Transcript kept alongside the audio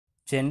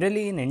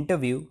Generally in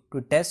interview,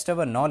 to test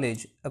our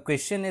knowledge, a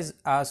question is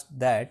asked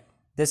that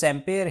this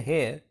ampere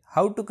here,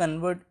 how to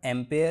convert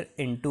ampere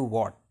into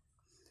watt.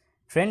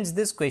 Friends,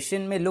 this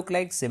question may look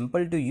like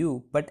simple to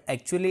you, but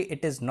actually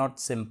it is not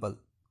simple.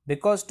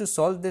 Because to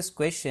solve this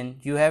question,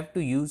 you have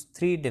to use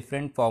 3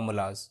 different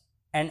formulas,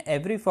 and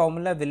every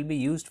formula will be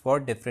used for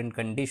different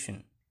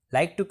condition.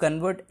 Like to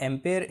convert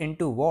ampere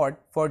into watt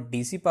for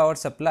DC power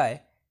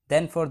supply,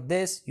 then for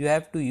this you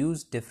have to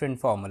use different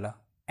formula.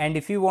 And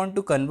if you want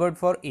to convert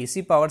for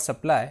AC power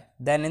supply,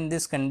 then in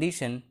this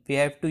condition we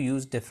have to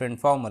use different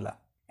formula.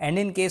 And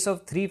in case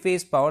of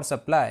 3-phase power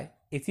supply,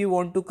 if you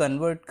want to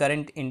convert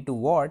current into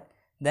watt,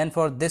 then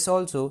for this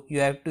also you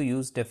have to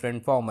use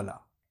different formula.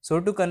 So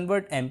to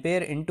convert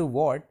ampere into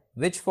watt,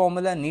 which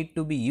formula need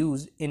to be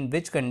used in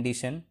which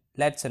condition,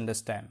 let's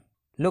understand.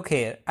 Look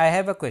here, I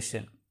have a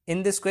question.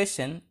 In this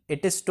question,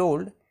 it is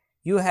told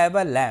you have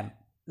a lamp.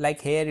 Like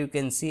here you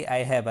can see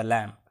I have a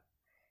lamp.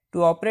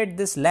 To operate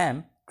this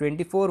lamp,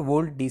 24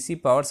 volt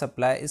DC power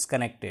supply is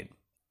connected.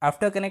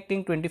 After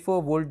connecting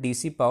 24 volt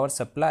DC power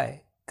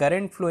supply,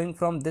 current flowing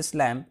from this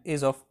lamp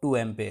is of 2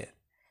 ampere.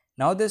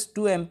 Now this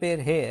 2 ampere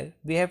here,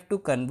 we have to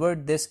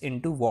convert this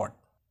into watt.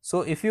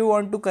 So if you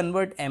want to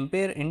convert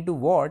ampere into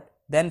watt,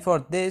 then for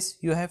this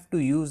you have to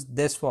use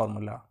this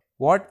formula.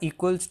 Watt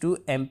equals to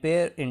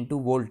ampere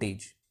into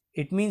voltage.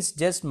 It means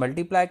just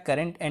multiply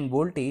current and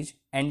voltage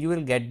and you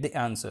will get the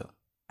answer.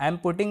 I am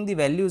putting the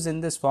values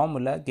in this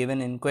formula given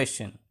in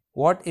question.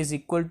 Watt is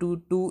equal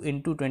to 2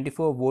 into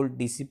 24 volt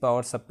DC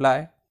power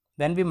supply.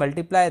 When we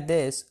multiply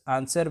this,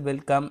 answer will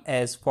come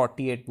as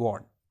 48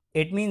 watt.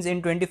 It means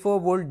in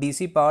 24 volt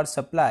DC power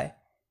supply,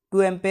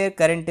 2 ampere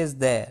current is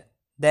there.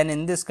 Then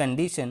in this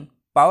condition,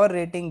 power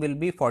rating will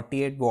be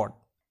 48 watt.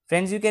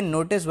 Friends, you can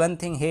notice one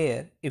thing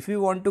here. If you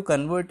want to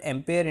convert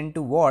ampere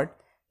into watt,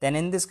 then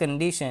in this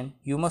condition,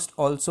 you must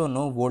also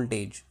know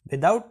voltage.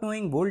 Without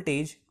knowing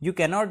voltage, you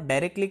cannot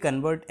directly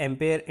convert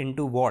ampere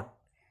into watt.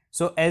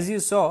 So as you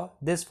saw,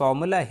 this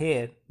formula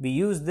here, we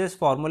use this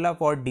formula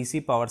for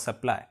DC power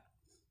supply.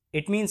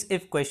 It means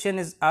if question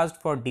is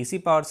asked for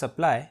DC power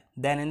supply,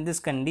 then in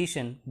this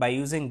condition, by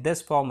using this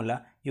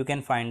formula, you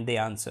can find the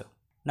answer.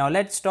 Now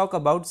let's talk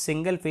about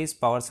single phase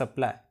power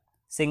supply.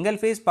 Single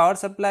phase power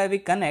supply we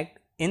connect.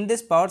 In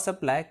this power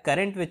supply,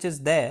 current which is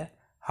there,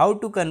 how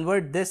to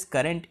convert this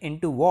current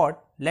into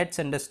watt, let's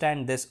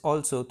understand this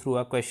also through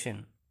a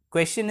question.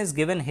 Question is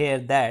given here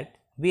that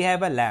we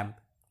have a lamp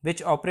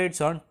which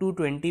operates on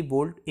 220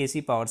 volt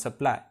AC power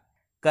supply.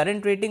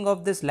 Current rating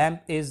of this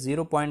lamp is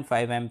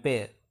 0.5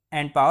 ampere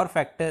and power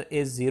factor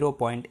is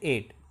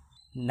 0.8.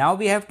 Now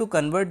we have to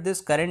convert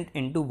this current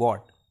into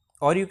watt,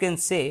 or you can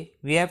say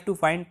we have to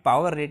find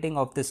power rating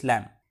of this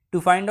lamp. To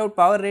find out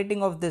power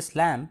rating of this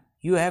lamp,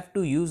 you have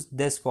to use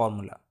this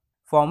formula.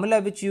 Formula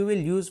which you will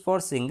use for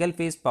single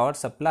phase power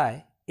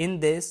supply. In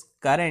this,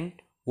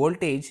 current,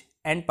 voltage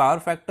and power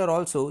factor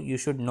also you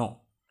should know.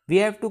 We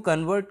have to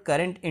convert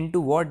current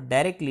into watt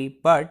directly,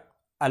 but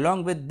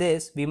along with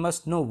this we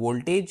must know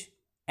voltage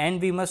and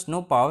we must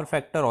know power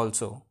factor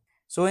also.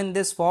 So in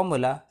this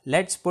formula,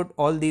 let's put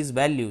all these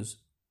values.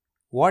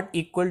 Watt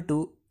equal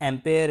to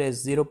ampere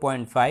is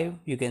 0.5,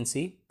 you can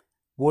see.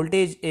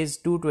 Voltage is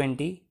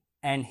 220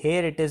 and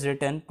here it is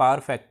written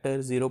power factor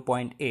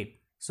 0.8.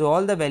 So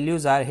all the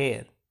values are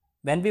here.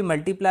 When we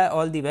multiply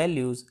all the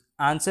values,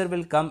 answer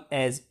will come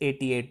as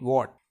 88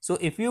 watt. So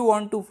if you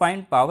want to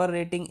find power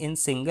rating in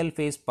single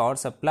phase power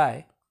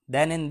supply,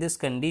 then in this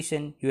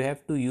condition you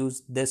have to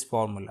use this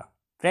formula.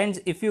 Friends,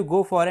 if you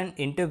go for an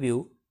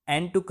interview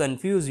and to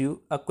confuse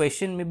you, a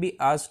question may be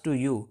asked to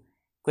you.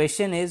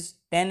 Question is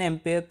 10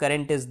 ampere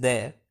current is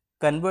there,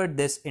 convert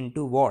this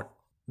into watt.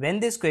 When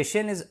this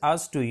question is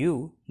asked to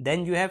you,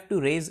 then you have to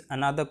raise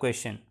another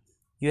question.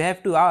 You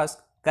have to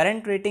ask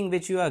current rating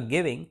which you are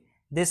giving,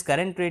 this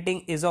current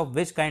rating is of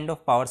which kind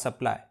of power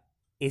supply?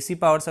 AC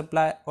power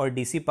supply or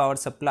DC power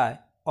supply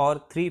or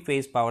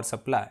 3-phase power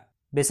supply.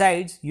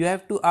 Besides, you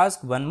have to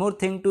ask one more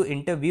thing to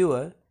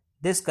interviewer,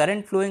 this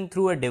current flowing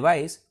through a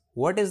device,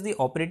 what is the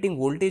operating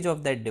voltage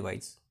of that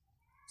device?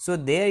 So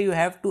there you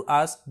have to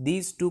ask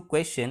these 2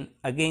 questions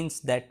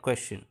against that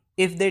question.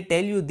 If they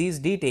tell you these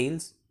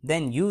details,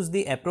 then use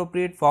the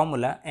appropriate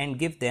formula and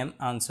give them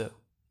answer.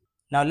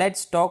 Now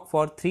let's talk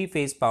for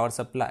 3-phase power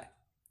supply.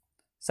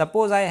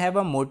 Suppose I have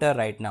a motor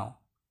right now.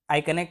 I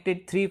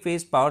connected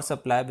 3-phase power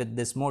supply with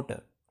this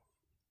motor.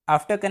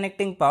 After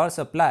connecting power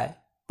supply,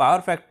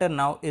 power factor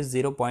now is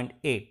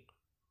 0.8.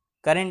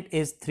 Current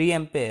is 3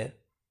 ampere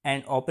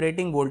and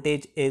operating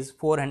voltage is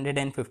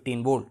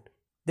 415 volt.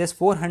 This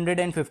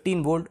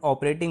 415 volt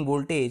operating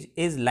voltage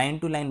is line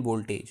to line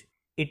voltage.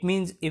 It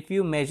means if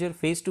you measure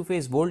phase to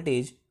phase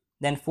voltage,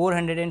 then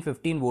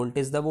 415 volt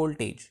is the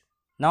voltage.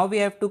 Now we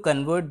have to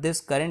convert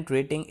this current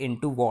rating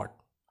into watt,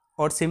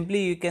 or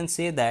simply you can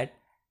say that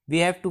we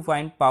have to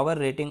find power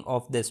rating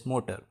of this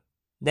motor.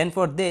 Then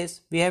for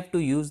this we have to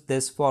use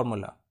this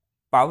formula.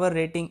 Power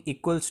rating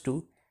equals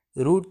to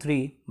root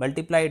 3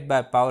 multiplied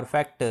by power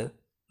factor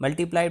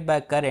multiplied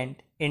by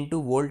current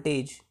into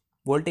voltage.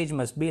 Voltage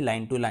must be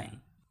line to line.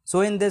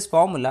 So in this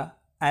formula,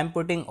 I am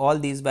putting all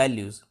these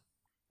values.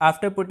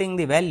 After putting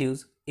the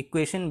values,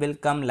 equation will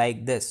come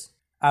like this.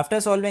 After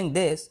solving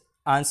this,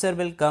 answer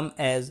will come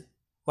as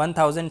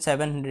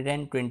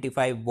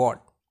 1725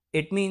 watt.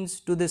 It means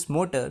to this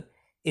motor,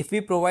 if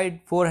we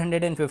provide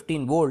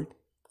 415 volt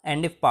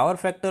and if power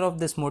factor of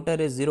this motor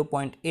is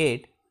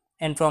 0.8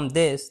 and from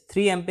this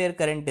 3 ampere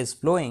current is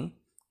flowing,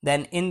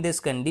 then in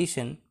this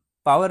condition,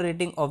 power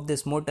rating of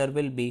this motor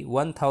will be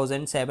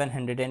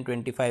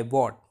 1725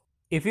 watt.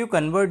 If you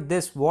convert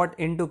this watt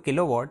into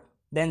kilowatt,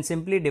 then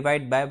simply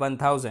divide by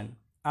 1000.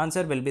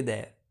 Answer will be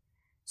there.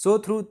 So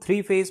through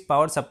 3-phase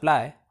power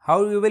supply,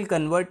 how you will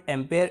convert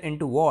ampere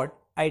into watt,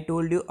 I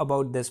told you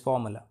about this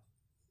formula.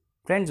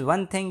 Friends,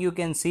 one thing you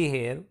can see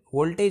here,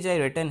 voltage I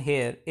written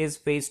here is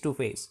phase to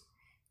phase.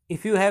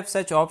 If you have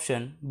such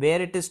option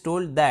where it is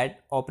told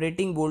that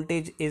operating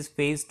voltage is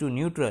phase to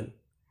neutral,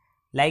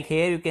 like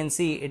here you can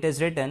see it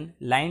is written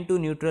line to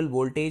neutral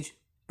voltage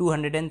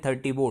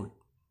 230 volt.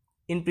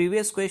 In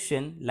previous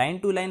question,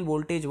 line to line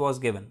voltage was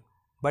given,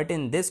 but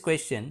in this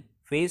question,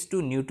 phase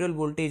to neutral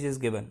voltage is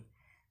given.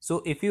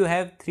 So if you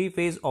have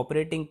 3-phase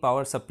operating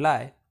power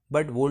supply,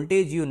 but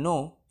voltage you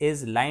know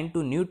is line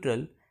to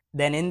neutral,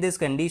 then in this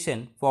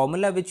condition,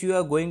 formula which you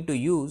are going to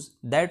use,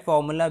 that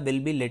formula will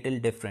be little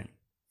different.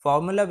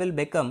 Formula will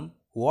become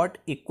watt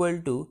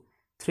equal to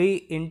 3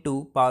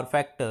 into power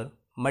factor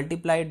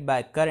multiplied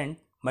by current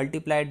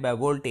multiplied by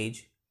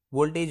voltage.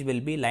 Voltage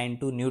will be line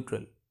to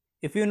neutral.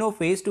 If you know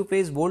phase to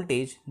phase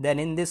voltage, then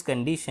in this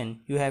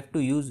condition you have to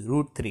use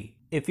root 3.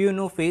 If you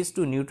know phase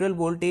to neutral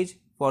voltage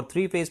for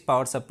 3-phase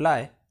power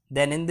supply,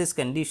 then in this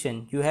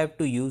condition you have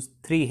to use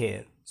 3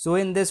 here. So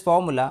in this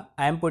formula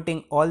I am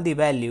putting all the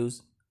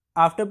values.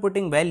 After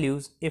putting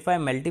values, if I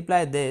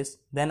multiply this,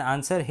 then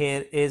answer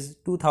here is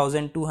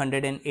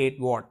 2208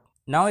 watt.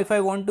 Now if I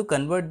want to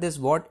convert this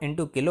watt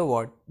into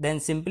kilowatt,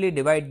 then simply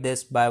divide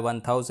this by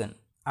 1000.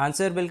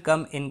 Answer will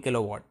come in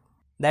kilowatt.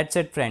 That's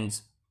it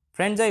friends.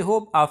 Friends, I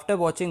hope after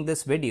watching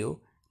this video,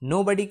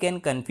 nobody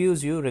can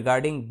confuse you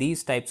regarding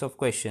these types of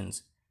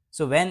questions.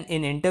 So when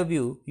in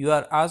interview you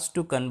are asked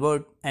to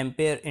convert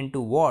ampere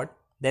into watt,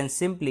 then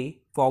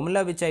simply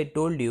formula which I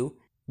told you,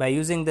 by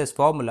using this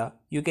formula,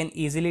 you can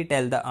easily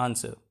tell the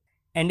answer.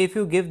 And if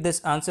you give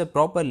this answer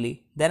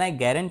properly, then I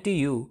guarantee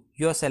you,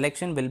 your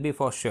selection will be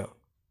for sure.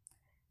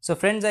 So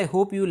friends, I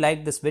hope you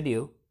liked this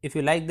video. If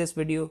you like this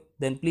video,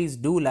 then please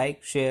do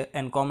like, share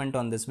and comment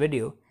on this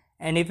video.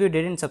 And if you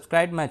didn't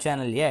subscribe my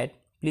channel yet,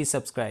 please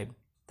subscribe.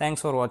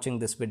 Thanks for watching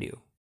this video.